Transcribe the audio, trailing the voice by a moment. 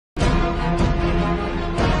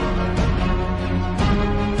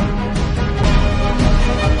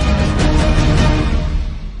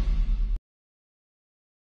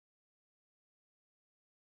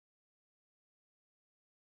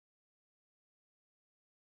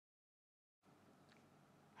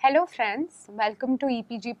Hello friends, welcome to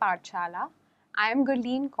EPG Pathshala. I am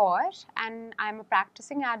Gurleen Kaur and I am a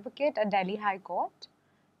practicing advocate at Delhi High Court.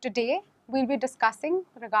 Today we'll be discussing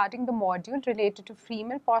regarding the module related to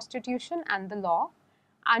female prostitution and the law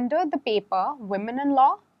under the paper Women in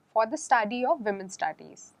Law for the study of women's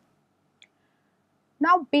studies.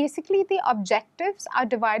 Now basically the objectives are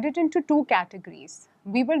divided into two categories.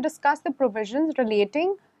 We will discuss the provisions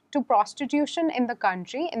relating to prostitution in the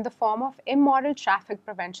country in the form of Immoral Traffic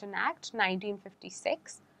Prevention Act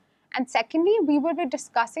 1956, and secondly we will be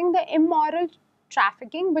discussing the immoral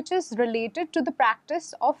trafficking which is related to the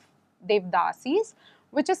practice of Devdasis,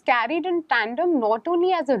 which is carried in tandem not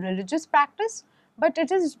only as a religious practice but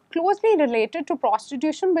it is closely related to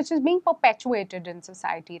prostitution which is being perpetuated in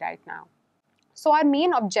society right now. So our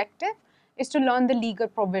main objective is to learn the legal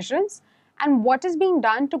provisions and what is being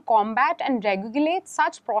done to combat and regulate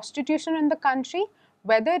such prostitution in the country,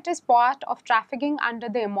 whether it is part of trafficking under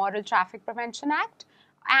the Immoral Traffic Prevention Act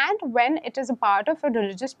and when it is a part of a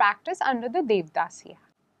religious practice under the Devdasi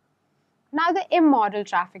Act. Now the Immoral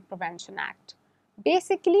Traffic Prevention Act.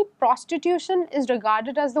 Basically, prostitution is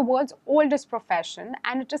regarded as the world's oldest profession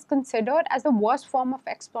and it is considered as the worst form of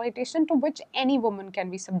exploitation to which any woman can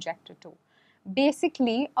be subjected to.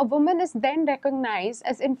 Basically, a woman is then recognized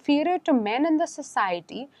as inferior to men in the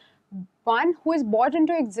society, one who is brought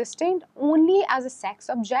into existence only as a sex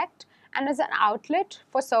object and as an outlet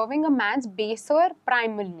for serving a man's baser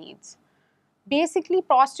primal needs. Basically,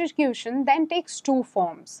 prostitution then takes two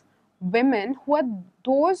forms. Women who are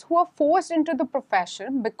those who are forced into the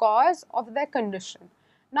profession because of their condition.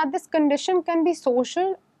 Now, this condition can be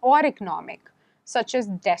social or economic, such as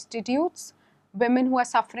destitutes, women who are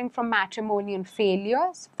suffering from matrimonial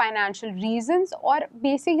failures, financial reasons, or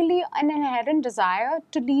basically an inherent desire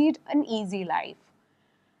to lead an easy life.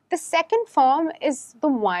 The second form is the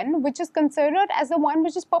one which is considered as the one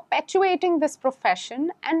which is perpetuating this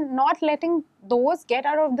profession and not letting those get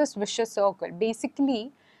out of this vicious circle.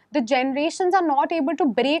 Basically, the generations are not able to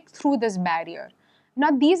break through this barrier.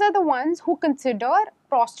 Now, these are the ones who consider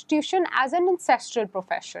prostitution as an ancestral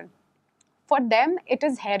profession. For them, it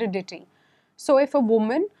is hereditary. So if a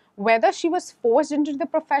woman, whether she was forced into the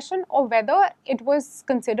profession or whether it was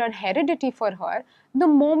considered heredity for her, the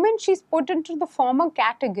moment she's put into the former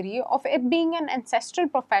category of it being an ancestral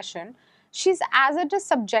profession, she's as it is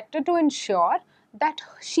subjected to ensure that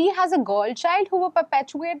she has a girl child who will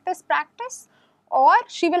perpetuate this practice or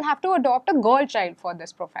she will have to adopt a girl child for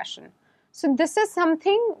this profession. So this is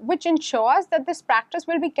something which ensures that this practice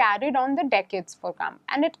will be carried on the decades to come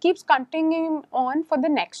and it keeps continuing on for the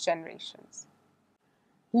next generations.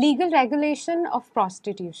 Legal regulation of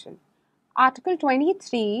prostitution. Article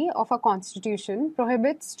 23 of our Constitution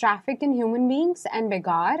prohibits traffic in human beings and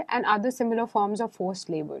begar and other similar forms of forced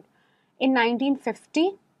labor. In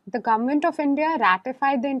 1950, the Government of India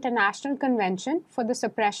ratified the International Convention for the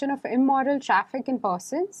Suppression of Immoral Traffic in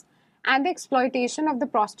Persons and the Exploitation of the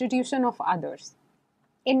Prostitution of Others.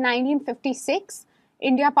 In 1956,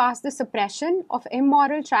 India passed the Suppression of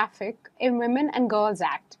Immoral Traffic in Women and Girls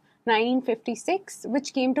Act, 1956,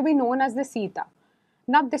 which came to be known as the CETA.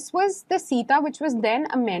 Now, this was the CETA which was then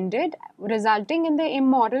amended, resulting in the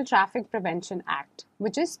Immoral Traffic Prevention Act,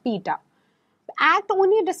 which is PETA. The Act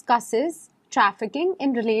only discusses trafficking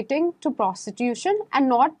in relating to prostitution and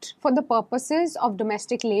not for the purposes of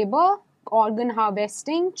domestic labor, organ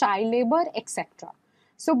harvesting, child labor, etc.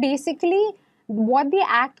 So basically, what the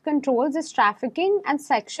Act controls is trafficking and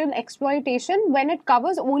sexual exploitation when it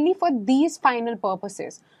covers only for these final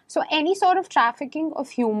purposes. So any sort of trafficking of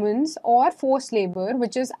humans or forced labor,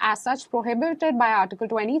 which is as such prohibited by Article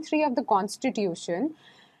 23 of the Constitution,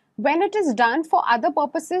 when it is done for other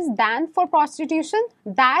purposes than for prostitution,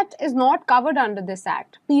 that is not covered under this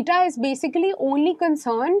Act. PETA is basically only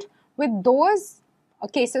concerned with those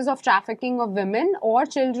cases of trafficking of women or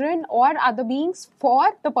children or other beings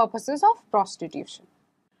for the purposes of prostitution.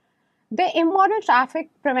 The Immoral Traffic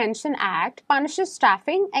Prevention Act punishes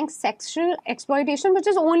trafficking and sexual exploitation which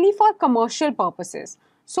is only for commercial purposes.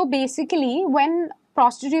 So basically, when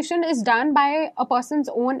prostitution is done by a person's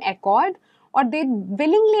own accord or they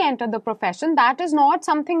willingly enter the profession, that is not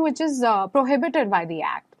something which is prohibited by the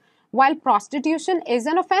Act. While prostitution is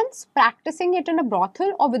an offence, practicing it in a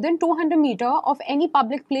brothel or within 200 meters of any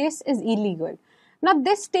public place is illegal. Now,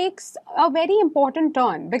 this takes a very important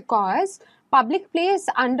turn because public place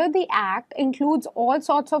under the Act includes all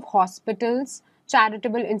sorts of hospitals,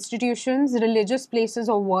 charitable institutions, religious places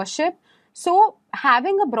of worship. So,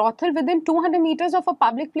 having a brothel within 200 meters of a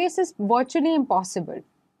public place is virtually impossible.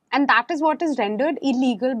 And that is what is rendered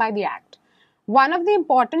illegal by the Act. One of the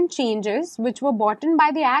important changes which were brought in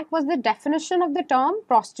by the Act was the definition of the term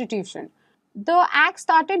prostitution. The Act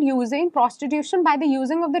started using prostitution by the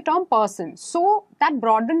using of the term person. So that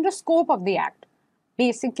broadened the scope of the Act.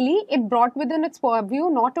 Basically, it brought within its purview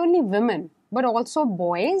not only women, but also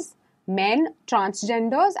boys, men,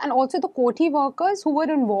 transgenders, and also the koti workers who were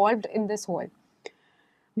involved in this whole.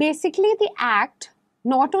 Basically, the Act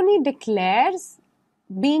not only declares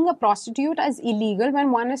being a prostitute as illegal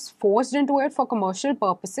when one is forced into it for commercial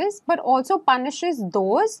purposes, but also punishes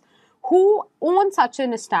those who own such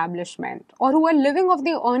an establishment or who are living off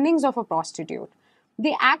the earnings of a prostitute.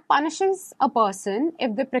 The Act punishes a person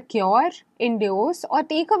if they procure, induce, or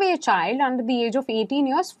take away a child under the age of 18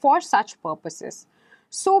 years for such purposes.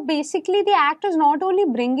 So basically, the Act is not only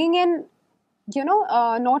bringing in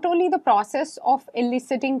not only the process of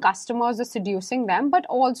eliciting customers or seducing them, but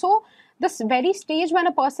also this very stage when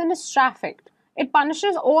a person is trafficked. It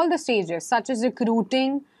punishes all the stages, such as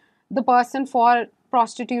recruiting the person for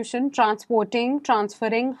prostitution, transporting,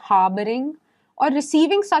 transferring, harboring, or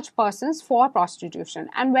receiving such persons for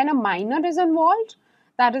prostitution. And when a minor is involved,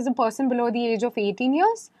 that is a person below the age of 18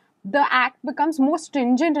 years, the Act becomes more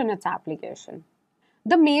stringent in its application.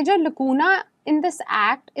 The major lacuna in this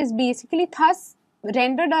Act is basically thus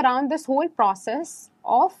rendered around this whole process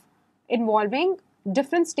of involving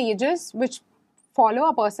different stages which follow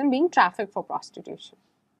a person being trafficked for prostitution.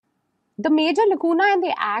 The major lacuna in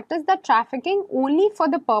the Act is that trafficking only for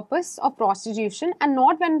the purpose of prostitution and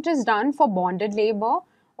not when it is done for bonded labor,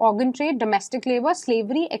 organ trade, domestic labor,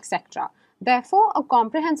 slavery, etc. Therefore, a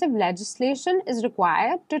comprehensive legislation is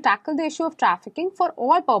required to tackle the issue of trafficking for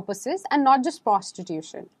all purposes and not just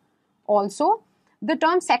prostitution. Also, the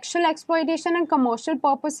term sexual exploitation and commercial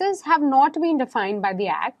purposes have not been defined by the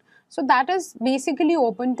Act, so that is basically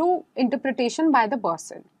open to interpretation by the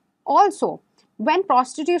person. Also, when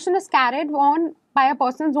prostitution is carried on by a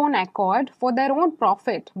person's own accord for their own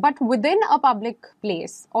profit, but within a public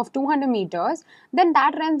place of 200 meters, then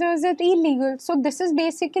that renders it illegal. So this is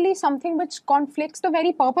basically something which conflicts the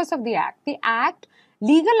very purpose of the Act. The Act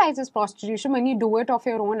legalizes prostitution when you do it of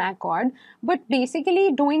your own accord, but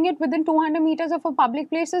basically doing it within 200 meters of a public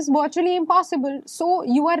place is virtually impossible. So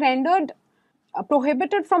you are rendered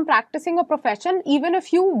prohibited from practicing a profession even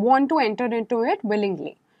if you want to enter into it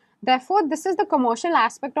willingly. Therefore, this is the commercial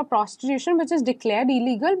aspect of prostitution which is declared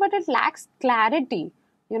illegal, but it lacks clarity,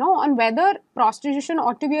 on whether prostitution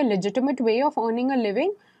ought to be a legitimate way of earning a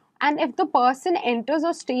living and if the person enters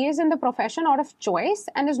or stays in the profession out of choice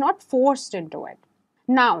and is not forced into it.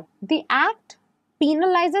 Now, the Act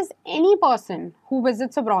penalizes any person who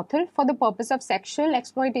visits a brothel for the purpose of sexual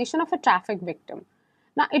exploitation of a trafficked victim.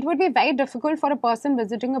 Now, it would be very difficult for a person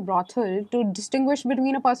visiting a brothel to distinguish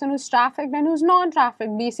between a person who's trafficked and who's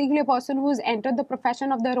non-trafficked, basically a person who's entered the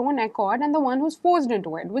profession of their own accord and the one who's forced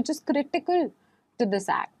into it, which is critical to this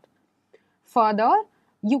Act. Further,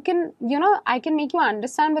 I can make you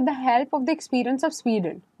understand with the help of the experience of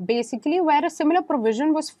Sweden, basically where a similar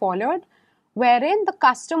provision was followed, wherein the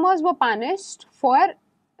customers were punished for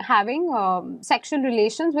having sexual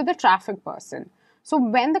relations with a trafficked person. So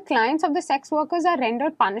when the clients of the sex workers are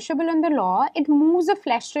rendered punishable in the law, it moves the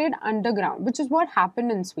flesh trade underground, which is what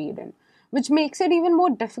happened in Sweden, which makes it even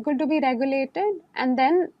more difficult to be regulated, and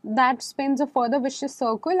then that spins a further vicious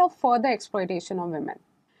circle of further exploitation of women.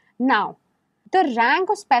 Now, the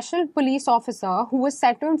rank of special police officer who was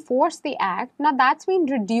set to enforce the Act, now that's been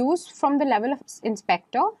reduced from the level of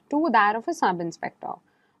inspector to that of a sub-inspector,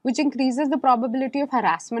 which increases the probability of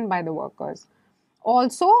harassment by the workers.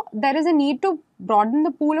 Also, there is a need to broaden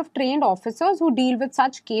the pool of trained officers who deal with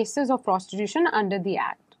such cases of prostitution under the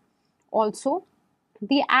Act. Also,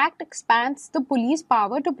 the Act expands the police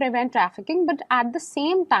power to prevent trafficking, but at the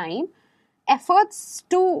same time, efforts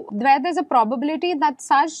to where there's a probability that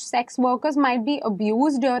such sex workers might be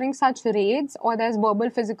abused during such raids or there's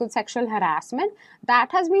verbal, physical, sexual harassment,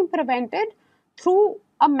 that has been prevented through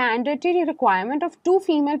a mandatory requirement of 2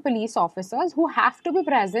 female police officers who have to be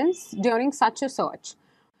present during such a search.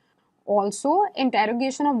 Also,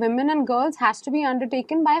 interrogation of women and girls has to be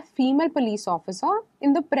undertaken by a female police officer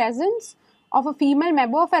in the presence of a female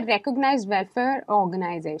member of a recognized welfare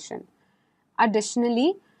organization.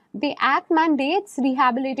 Additionally, the Act mandates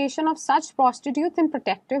rehabilitation of such prostitutes in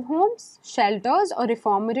protective homes, shelters or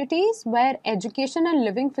reformatories where education and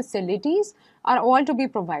living facilities are all to be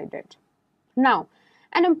provided. Now,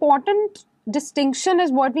 an important distinction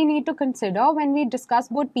is what we need to consider when we discuss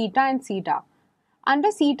both PETA and CETA. Under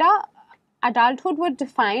CETA, adulthood would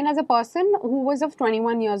define as a person who was of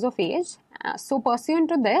 21 years of age. So pursuant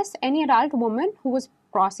to this, any adult woman who was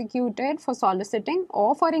prosecuted for soliciting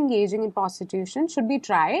or for engaging in prostitution should be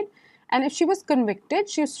tried And if she was convicted,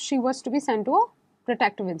 she was to be sent to a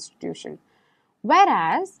protective institution.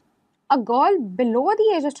 Whereas a girl below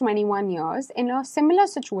the age of 21 years in a similar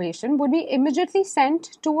situation would be immediately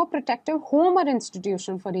sent to a protective home or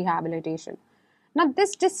institution for rehabilitation. Now,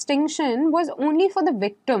 this distinction was only for the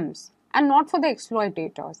victims and not for the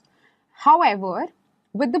exploitators. However,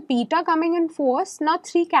 with the PETA coming in force, now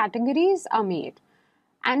 3 categories are made,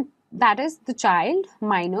 and that is the child,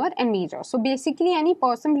 minor, and major. So basically, any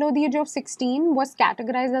person below the age of 16 was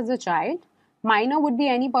categorized as a child. Minor would be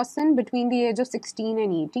any person between the age of 16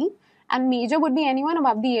 and 18, and major would be anyone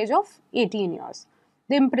above the age of 18 years.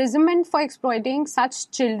 The imprisonment for exploiting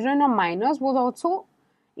such children or minors was also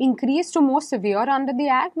increased to more severe under the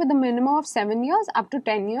Act, with a minimum of 7 years up to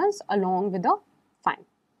 10 years along with a fine.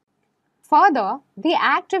 Further, the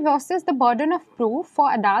Act reverses the burden of proof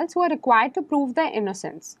for adults who are required to prove their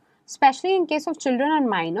innocence, especially in case of children and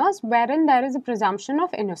minors, wherein there is a presumption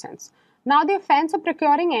of innocence. Now, the offence of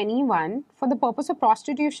procuring anyone for the purpose of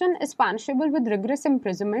prostitution is punishable with rigorous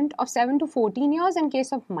imprisonment of 7 to 14 years in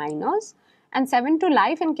case of minors and 7 to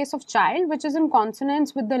life in case of child, which is in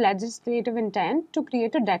consonance with the legislative intent to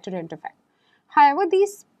create a deterrent effect. However,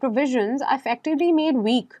 these provisions are effectively made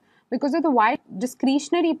weak because of the wide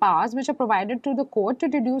discretionary powers which are provided to the court to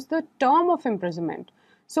reduce the term of imprisonment.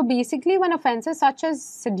 So basically, when offences such as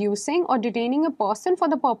seducing or detaining a person for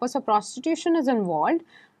the purpose of prostitution is involved,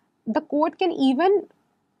 the court can even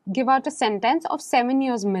give out a sentence of 7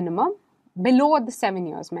 years minimum, below the 7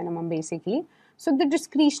 years minimum basically. So the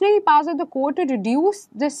discretionary powers of the court to reduce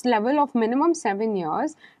this level of minimum 7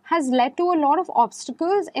 years has led to a lot of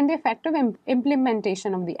obstacles in the effective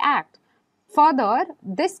implementation of the Act. Further,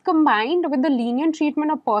 this combined with the lenient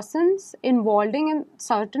treatment of persons involved in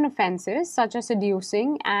certain offences such as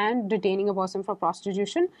seducing and detaining a person for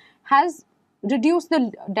prostitution has reduced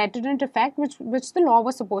the deterrent effect which the law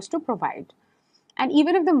was supposed to provide. And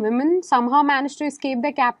even if the women somehow manage to escape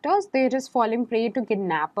their captors, they risk falling prey to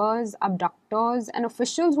kidnappers, abductors, and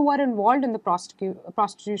officials who are involved in the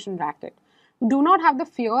prostitution racket, who do not have the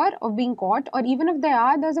fear of being caught, or even if they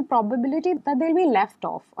are, there's a probability that they'll be left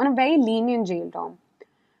off on a very lenient jail term.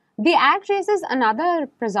 The Act raises another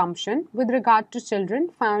presumption with regard to children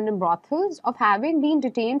found in brothels of having been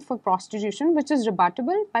detained for prostitution, which is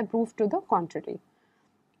rebuttable by proof to the contrary.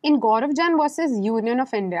 In Gauravjan versus Union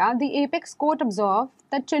of India, the Apex Court observed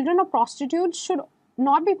that children of prostitutes should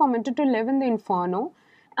not be permitted to live in the inferno,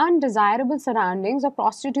 undesirable surroundings of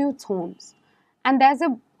prostitutes' homes. And there's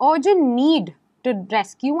an urgent need to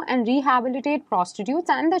rescue and rehabilitate prostitutes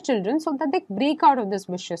and their children so that they break out of this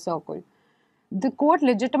vicious circle. The court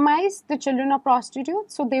legitimized the children of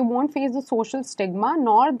prostitutes so they won't face the social stigma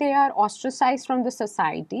nor they are ostracized from the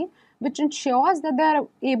society, which ensures that they are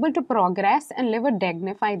able to progress and live a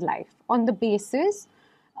dignified life. On the basis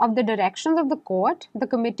of the directions of the court, the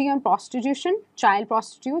Committee on Prostitution, Child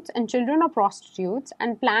Prostitutes and Children of Prostitutes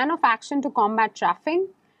and Plan of Action to Combat Trafficking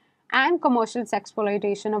and Commercial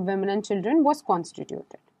Sexploitation of Women and Children was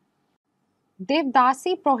constituted.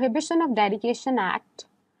 Devdasi Prohibition of Dedication Act.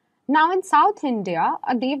 Now in South India,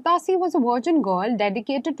 a Devdasi was a virgin girl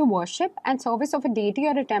dedicated to worship and service of a deity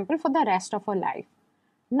or a temple for the rest of her life.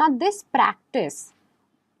 Now this practice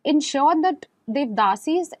ensured that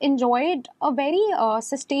Devdasis enjoyed a very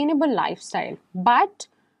sustainable lifestyle, but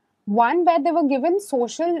one where they were given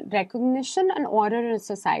social recognition and order in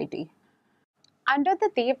society. Under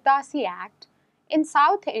the Devdasi Act, in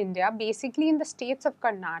South India, basically in the states of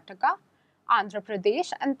Karnataka, Andhra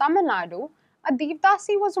Pradesh and Tamil Nadu, a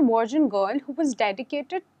Devdasi was a virgin girl who was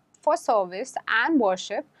dedicated for service and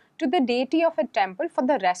worship to the deity of a temple for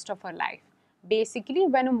the rest of her life. Basically,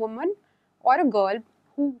 when a woman or a girl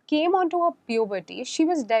who came onto her puberty, she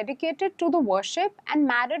was dedicated to the worship and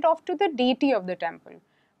married off to the deity of the temple.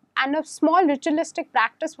 And a small ritualistic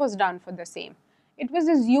practice was done for the same. It was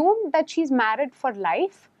assumed that she's married for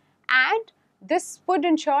life, and this would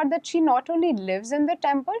ensure that she not only lives in the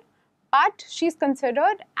temple, but she's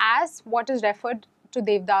considered as what is referred to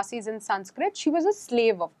Devdasis in Sanskrit. She was a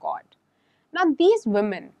slave of God. Now these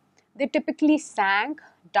women, they typically sang,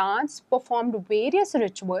 danced, performed various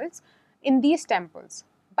rituals in these temples.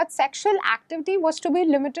 But sexual activity was to be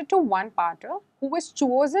limited to one partner who was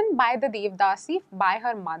chosen by the Devdasi by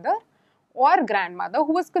her mother or grandmother,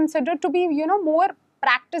 who was considered to be, more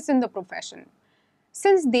practiced in the profession.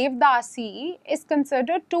 Since Devdasi is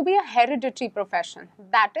considered to be a hereditary profession,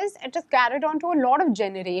 that is, it is carried on to a lot of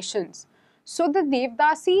generations. So the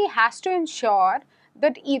Devdasi has to ensure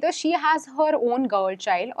that either she has her own girl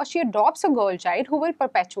child or she adopts a girl child who will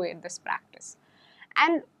perpetuate this practice.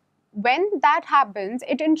 And when that happens,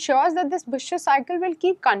 it ensures that this vicious cycle will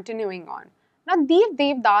keep continuing on. Now, these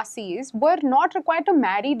Devdasis were not required to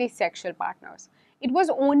marry their sexual partners. It was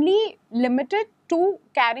only limited to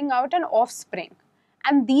carrying out an offspring.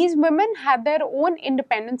 And these women had their own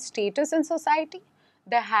independent status in society.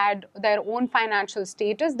 They had their own financial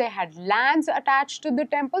status. They had lands attached to the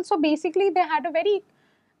temple. So basically, they had a very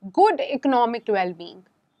good economic well-being.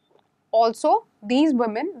 Also, these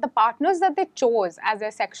women, the partners that they chose as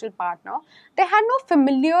their sexual partner, they had no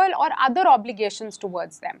familial or other obligations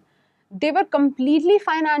towards them. They were completely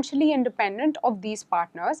financially independent of these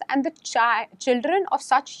partners, and the children of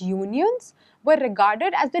such unions were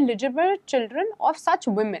regarded as the legitimate children of such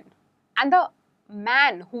women. And the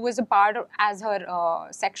man who was a part of, as her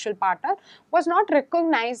sexual partner was not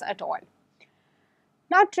recognized at all.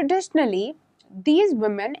 Now, traditionally, these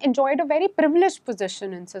women enjoyed a very privileged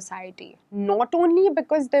position in society, not only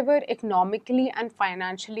because they were economically and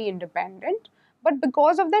financially independent, but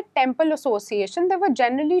because of their temple association, they were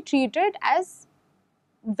generally treated as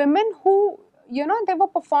women who, they were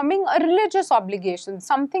performing a religious obligation,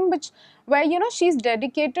 something which, where, she's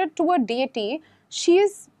dedicated to a deity, she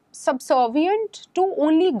is subservient to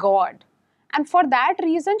only God. And for that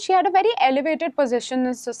reason, she had a very elevated position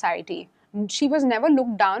in society. She was never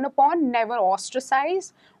looked down upon, never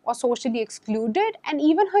ostracized or socially excluded, and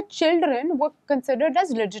even her children were considered as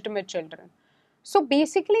legitimate children. So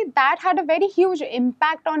basically, that had a very huge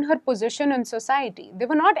impact on her position in society. They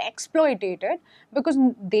were not exploited because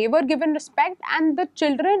they were given respect, and the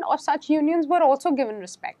children of such unions were also given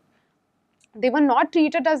respect. They were not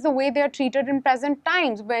treated as the way they are treated in present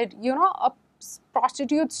times, where, a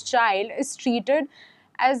prostitute's child is treated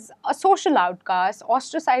as a social outcast,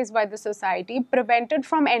 ostracized by the society, prevented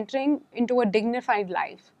from entering into a dignified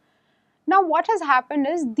life. Now, what has happened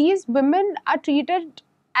is these women are treated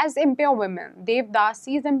as impure women.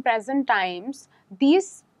 Devdasis in present times,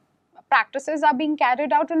 these practices are being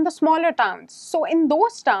carried out in the smaller towns. So, in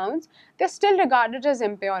those towns, they're still regarded as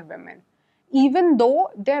impure women, even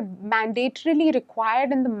though they're mandatorily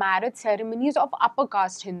required in the marriage ceremonies of upper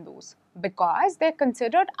caste Hindus, because they're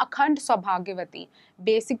considered Akhand Saubhagyavati,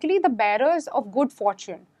 basically the bearers of good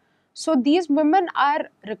fortune. So these women are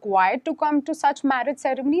required to come to such marriage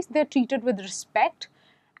ceremonies. They're treated with respect,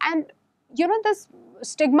 and this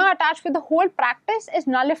stigma attached with the whole practice is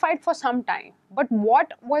nullified for some time. But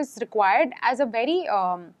what was required as a very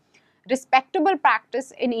respectable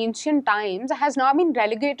practice in ancient times has now been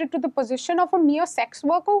relegated to the position of a mere sex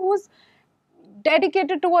worker who's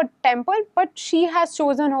dedicated to a temple, but she has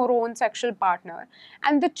chosen her own sexual partner.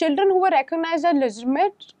 And the children who were recognized as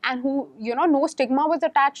legitimate and who, no stigma was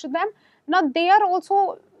attached to them, now they are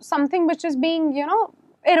also something which is being,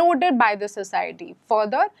 eroded by the society.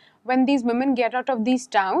 Further, when these women get out of these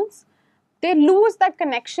towns, they lose that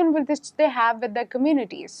connection with which they have with their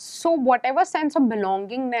communities. So whatever sense of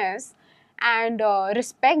belongingness and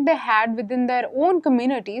respect they had within their own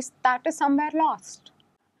communities, that is somewhere lost.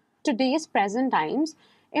 Today's present times,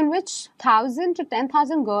 in which 1,000 to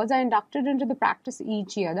 10,000 girls are inducted into the practice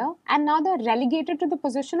each year, and now they're relegated to the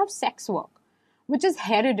position of sex work, which is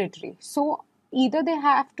hereditary. So either they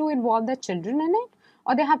have to involve their children in it,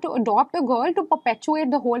 or they have to adopt a girl to perpetuate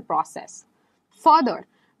the whole process. Further,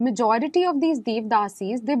 majority of these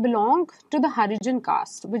Devdasis, they belong to the Harijan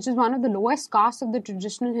caste, which is one of the lowest castes of the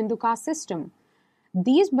traditional Hindu caste system.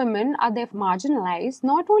 These women are therefore marginalized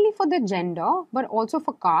not only for their gender, but also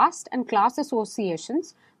for caste and class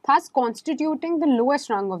associations, thus constituting the lowest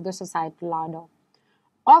rung of the societal ladder.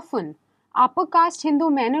 Often, upper caste Hindu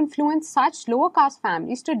men influence such lower caste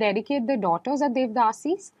families to dedicate their daughters as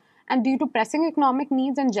Devdasis, and due to pressing economic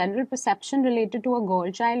needs and general perception related to a girl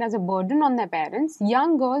child as a burden on their parents,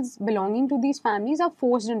 young girls belonging to these families are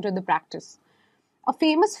forced into the practice. A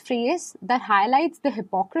famous phrase that highlights the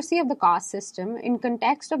hypocrisy of the caste system in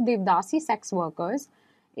context of Devdasi sex workers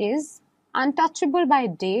is untouchable by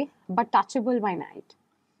day but touchable by night.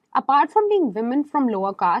 Apart from being women from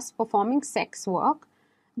lower caste performing sex work,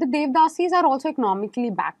 the Devdasis are also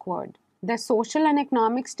economically backward. Their social and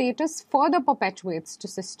economic status further perpetuates the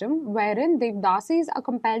system wherein Devdasis are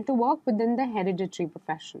compelled to work within their hereditary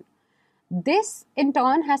profession. This, in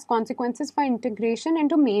turn, has consequences for integration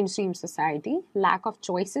into mainstream society, lack of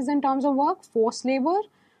choices in terms of work, forced labor,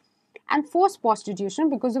 and forced prostitution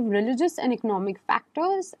because of religious and economic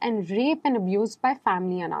factors, and rape and abuse by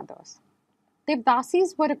family and others.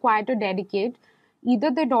 Devdasis were required to dedicate either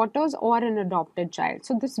their daughters or an adopted child.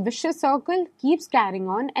 So this vicious circle keeps carrying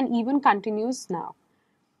on and even continues now.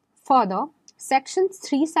 Further, Sections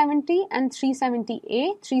 370 and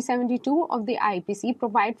 370A, 372 of the IPC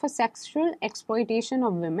provide for sexual exploitation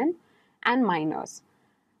of women and minors.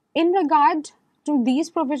 In regard to these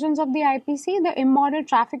provisions of the IPC, the Immoral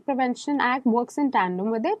Traffic Prevention Act works in tandem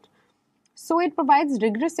with it. So it provides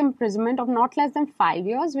rigorous imprisonment of not less than 5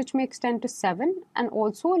 years, which may extend to 7, and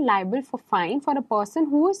also liable for fine for a person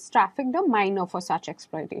who has trafficked a minor for such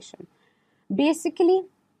exploitation. Basically,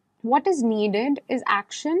 what is needed is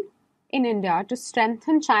action in India to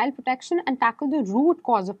strengthen child protection and tackle the root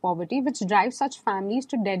cause of poverty, which drives such families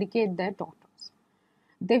to dedicate their daughters.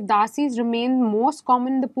 Devdasis remain most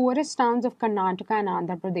common in the poorest towns of Karnataka and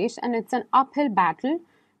Andhra Pradesh, and it's an uphill battle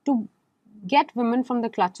to get women from the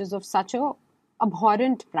clutches of such a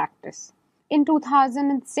abhorrent practice. In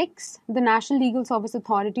 2006, the National Legal Service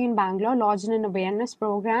Authority in Bangalore launched an awareness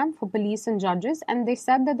program for police and judges, and they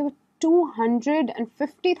said that there were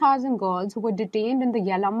 250,000 girls who were detained in the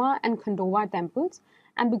Yellamma and Khandova temples,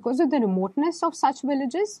 and because of the remoteness of such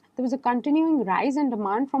villages, there was a continuing rise in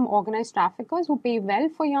demand from organized traffickers who pay well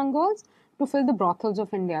for young girls to fill the brothels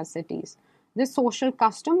of India's cities. This social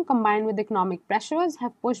custom, combined with economic pressures,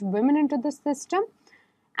 have pushed women into the system,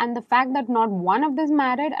 and the fact that not one of them is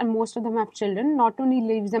married and most of them have children not only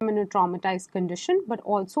leaves them in a traumatized condition, but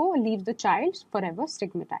also leaves the child forever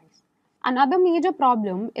stigmatized. Another major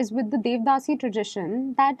problem is with the Devdasi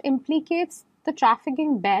tradition that implicates the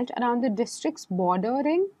trafficking belt around the districts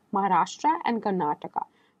bordering Maharashtra and Karnataka,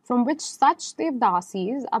 from which such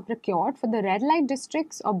Devdasis are procured for the red light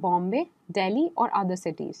districts of Bombay, Delhi, or other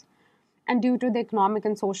cities. And due to the economic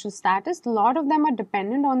and social status, a lot of them are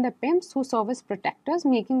dependent on their pimps who serve as protectors,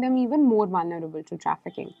 making them even more vulnerable to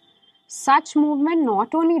trafficking. Such movement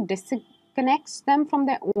not only disconnects them from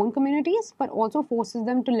their own communities, but also forces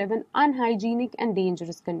them to live in unhygienic and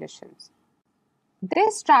dangerous conditions.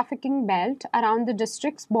 This trafficking belt around the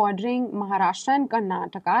districts bordering Maharashtra and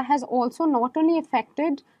Karnataka has also not only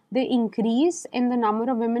affected the increase in the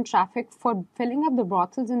number of women trafficked for filling up the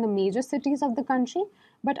brothels in the major cities of the country,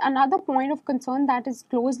 but another point of concern that is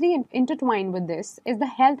closely intertwined with this is the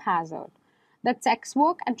health hazard that sex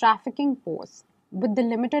work and trafficking pose. With the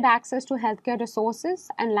limited access to healthcare resources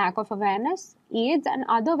and lack of awareness, AIDS and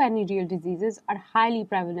other venereal diseases are highly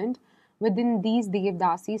prevalent within these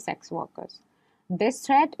Devdasi sex workers. This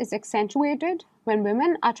threat is accentuated when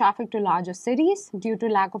women are trafficked to larger cities due to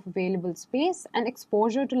lack of available space and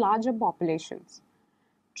exposure to larger populations.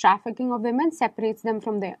 Trafficking of women separates them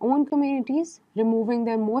from their own communities, removing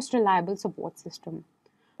their most reliable support system.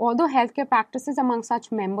 Although healthcare practices among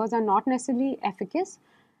such members are not necessarily efficacious,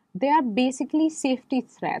 they are basically safety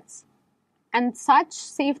threats. And such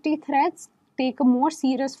safety threats take a more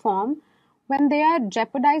serious form when they are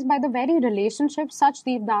jeopardized by the very relationships such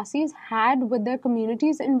Devdasis had with their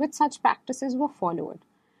communities in which such practices were followed.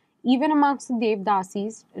 Even amongst the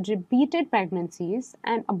Devdasis, repeated pregnancies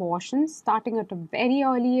and abortions starting at a very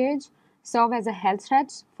early age serve as a health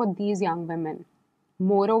threat for these young women.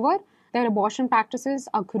 Moreover, their abortion practices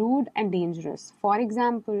are crude and dangerous. For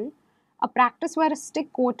example, a practice where a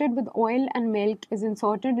stick coated with oil and milk is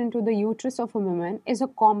inserted into the uterus of a woman is a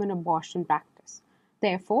common abortion practice.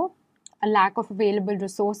 Therefore, a lack of available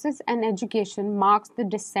resources and education marks the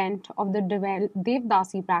descent of the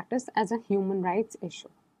Devdasi practice as a human rights issue.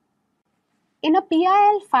 In a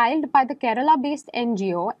PIL filed by the Kerala-based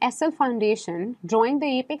NGO SL Foundation, drawing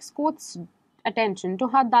the apex court's attention to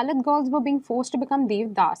how Dalit girls were being forced to become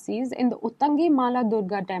Devdasis in the Uttangi Mala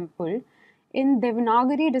Durga temple in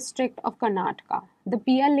Devanagari district of Karnataka, the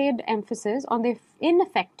PIL laid emphasis on the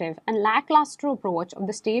ineffective and lackluster approach of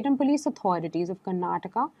the state and police authorities of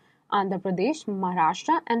Karnataka, Andhra Pradesh,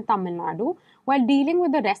 Maharashtra, and Tamil Nadu while dealing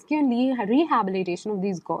with the rescue and rehabilitation of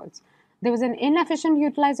these girls. There was an inefficient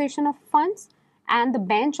utilization of funds, and the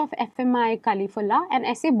bench of FMI Khalifullah and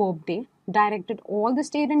S.A. Bobde directed all the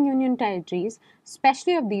state and union territories,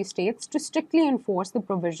 especially of these states, to strictly enforce the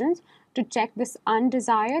provisions to check this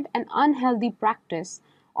undesired and unhealthy practice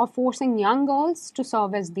of forcing young girls to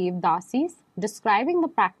serve as Devdasis, describing the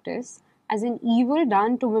practice as an evil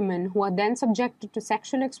done to women who are then subjected to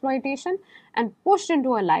sexual exploitation and pushed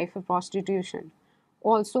into a life of prostitution.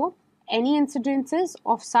 Also, any incidences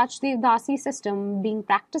of such Devdasi system being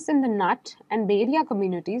practiced in the Nut and Beria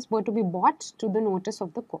communities were to be brought to the notice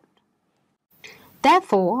of the court.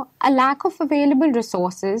 Therefore, a lack of available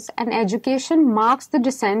resources and education marks the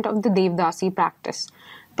descent of the Devdasi practice.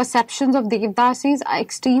 Perceptions of Devdasis are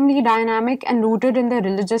extremely dynamic and rooted in their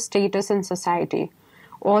religious status in society.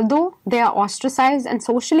 Although they are ostracized and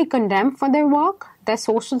socially condemned for their work, their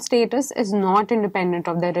social status is not independent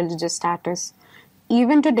of their religious status.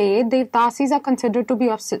 Even today, Devdasis are considered to be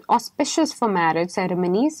auspicious for marriage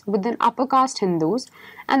ceremonies within upper caste Hindus,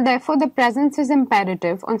 and therefore their presence is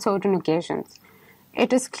imperative on certain occasions.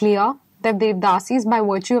 It is clear that Devdasis, by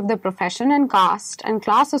virtue of their profession and caste and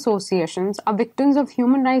class associations, are victims of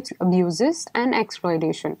human rights abuses and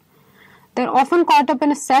exploitation. They're often caught up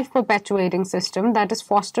in a self-perpetuating system that is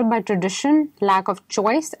fostered by tradition, lack of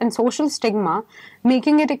choice, and social stigma,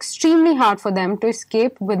 making it extremely hard for them to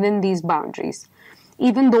escape within these boundaries.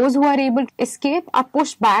 Even those who are able to escape are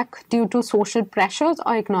pushed back due to social pressures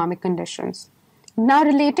or economic conditions. Now,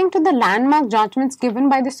 relating to the landmark judgments given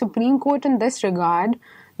by the Supreme Court in this regard,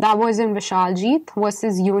 that was in Vishaljeet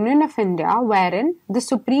versus Union of India, wherein the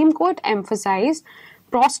Supreme Court emphasized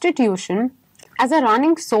prostitution as a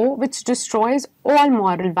running soul which destroys all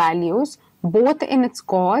moral values, both in its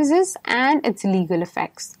causes and its legal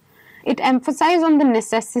effects. It emphasized on the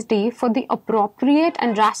necessity for the appropriate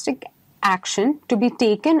and drastic action to be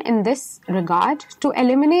taken in this regard to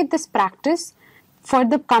eliminate this practice for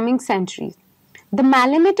the coming centuries. The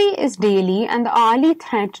malignity is daily and hourly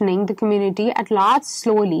threatening the community at large,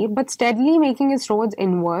 slowly but steadily making its roads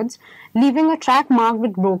inwards, leaving a track marked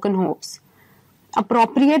with broken hopes.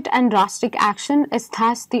 Appropriate and drastic action is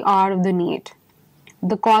thus the hour of the need.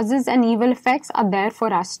 The causes and evil effects are there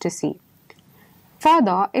for us to see.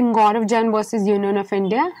 Further, in Gaurav Jain versus Union of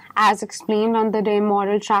India, as explained under the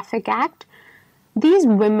Immoral Traffic Act, these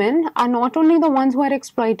women are not only the ones who are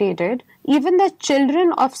exploited, even the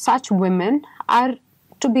children of such women are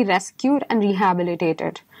to be rescued and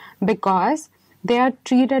rehabilitated because they are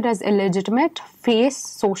treated as illegitimate, face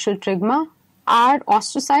social stigma, are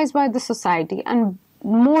ostracized by the society, and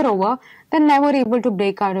moreover, they're never able to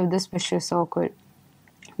break out of this vicious circle.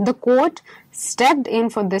 The court stepped in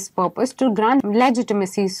for this purpose to grant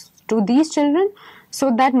legitimacy to these children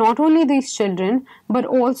so that not only these children but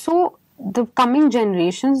also the coming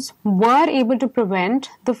generations were able to prevent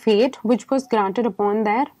the fate which was granted upon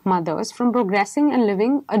their mothers from progressing and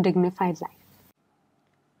living a dignified life.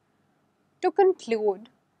 To conclude,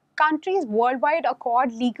 countries worldwide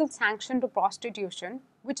accord legal sanction to prostitution,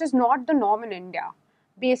 which is not the norm in India.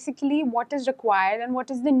 Basically, what is required and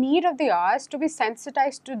what is the need of the hour is to be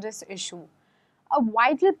sensitized to this issue. A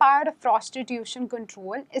vital part of prostitution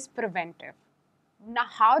control is preventive. Now,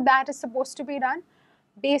 how that is supposed to be done?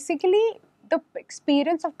 Basically, the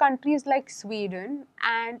experience of countries like Sweden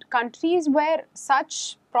and countries where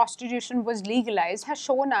such prostitution was legalized has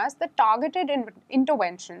shown us that targeted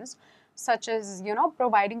interventions such as,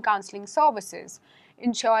 providing counseling services,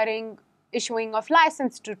 issuing of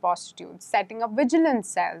license to prostitutes, setting up vigilance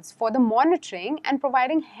cells for the monitoring and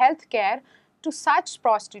providing health care to such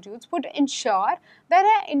prostitutes would ensure that they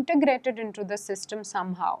are integrated into the system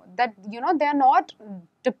somehow, that they are not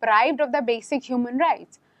deprived of their basic human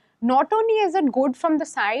rights. Not only is it good from the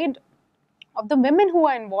side of the women who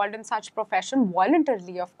are involved in such profession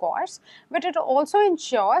voluntarily, of course, but it also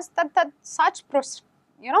ensures that such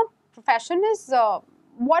profession is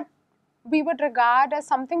what we would regard as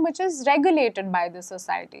something which is regulated by the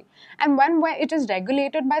society. And when it is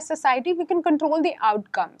regulated by society, we can control the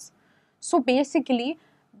outcomes. So basically,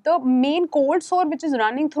 the main cold sore which is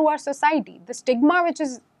running through our society, the stigma which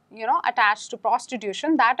is attached to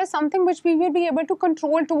prostitution, that is something which we will be able to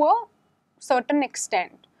control to a certain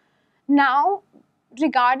extent. Now,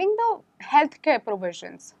 regarding the healthcare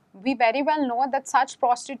provisions, we very well know that such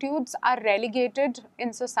prostitutes are relegated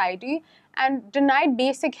in society and denied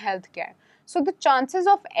basic health care. So the chances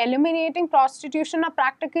of eliminating prostitution are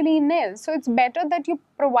practically nil. So it's better that you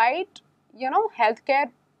provide,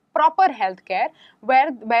 healthcare, proper healthcare,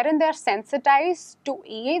 wherein they are sensitized to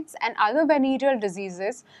AIDS and other venereal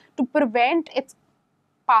diseases to prevent its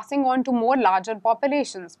passing on to more larger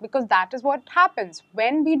populations, because that is what happens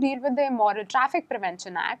when we deal with the Immoral Traffic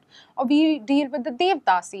Prevention Act or we deal with the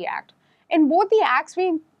Devdasi Act. In both the acts,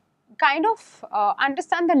 we kind of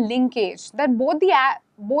understand the linkage that both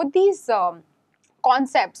these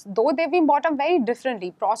concepts, though they've been brought up very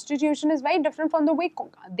differently. Prostitution is very different from the way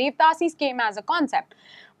Devdasis came as a concept.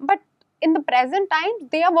 But in the present time,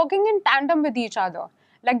 they are working in tandem with each other.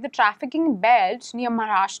 Like the trafficking belt near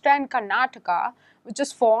Maharashtra and Karnataka, which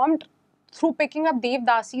is formed through picking up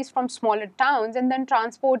Devdasis from smaller towns and then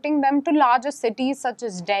transporting them to larger cities such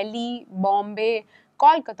as Delhi, Bombay,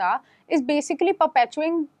 Kolkata, is basically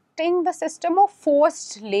perpetuating the system of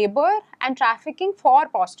forced labor and trafficking for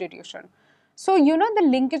prostitution. So, the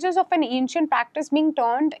linkages of an ancient practice being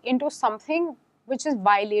turned into something which is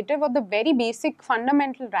violative of the very basic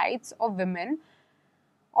fundamental rights of women,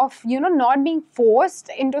 of, not being forced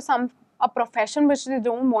into a profession which they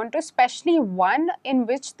don't want to, especially one in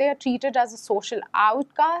which they are treated as a social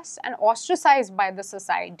outcast and ostracized by the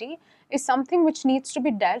society, is something which needs to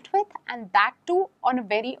be dealt with, and that too on a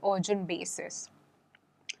very urgent basis.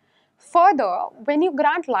 Further, when you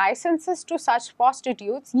grant licenses to such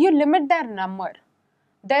prostitutes, you limit their number.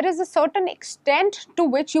 There is a certain extent to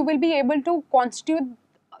which you will be able to constitute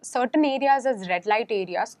certain areas as red light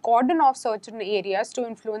areas, cordon off certain areas to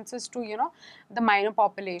influences to, the minor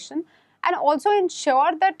population, and also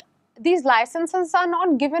ensure that these licenses are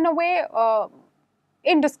not given away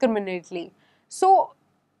indiscriminately. So,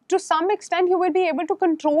 to some extent, you will be able to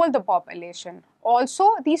control the population.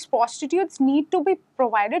 Also, these prostitutes need to be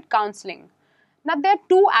provided counseling. Now, there are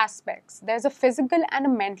two aspects. There's a physical and a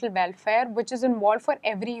mental welfare, which is involved for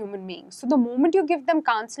every human being. So, the moment you give them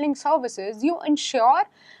counseling services, you ensure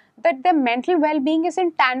that their mental well-being is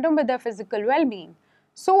in tandem with their physical well-being.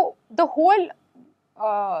 So, the whole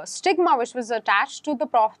stigma which was attached to the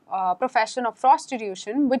profession of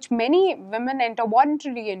prostitution, which many women enter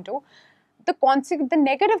voluntarily into, the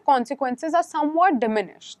negative consequences are somewhat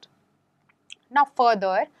diminished. Now,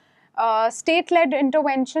 further, state-led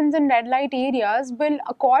interventions in red light areas will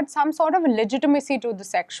accord some sort of legitimacy to the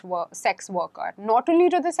sex worker, not only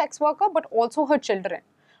to the sex worker but also her children,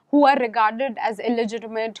 who are regarded as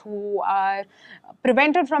illegitimate, who are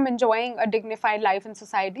prevented from enjoying a dignified life in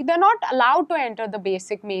society. They're not allowed to enter the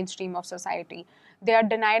basic mainstream of society. They are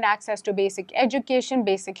denied access to basic education,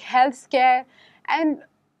 basic health care, and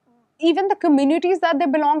even the communities that they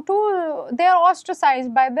belong to, they are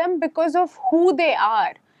ostracized by them because of who they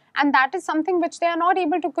are. And that is something which they are not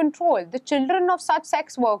able to control. The children of such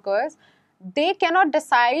sex workers, they cannot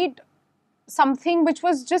decide something which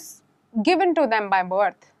was just given to them by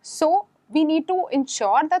birth. So, we need to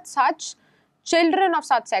ensure that such children of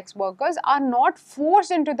such sex workers are not forced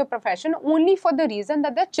into the profession only for the reason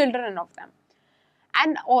that they're children of them.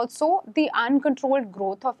 And also, the uncontrolled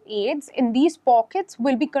growth of AIDS in these pockets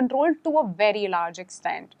will be controlled to a very large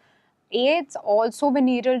extent. AIDS, also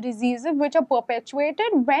venereal diseases, which are perpetuated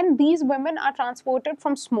when these women are transported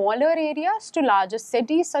from smaller areas to larger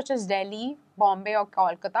cities such as Delhi, Bombay or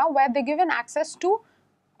Kolkata, where they're given access to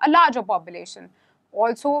a larger population.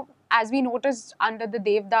 Also, as we noticed under the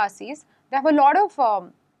Devdasis, they have a lot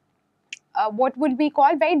of what would be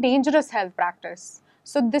called very dangerous health practice.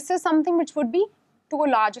 So, this is something which would be to a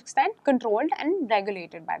large extent controlled and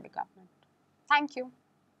regulated by the government. Thank you.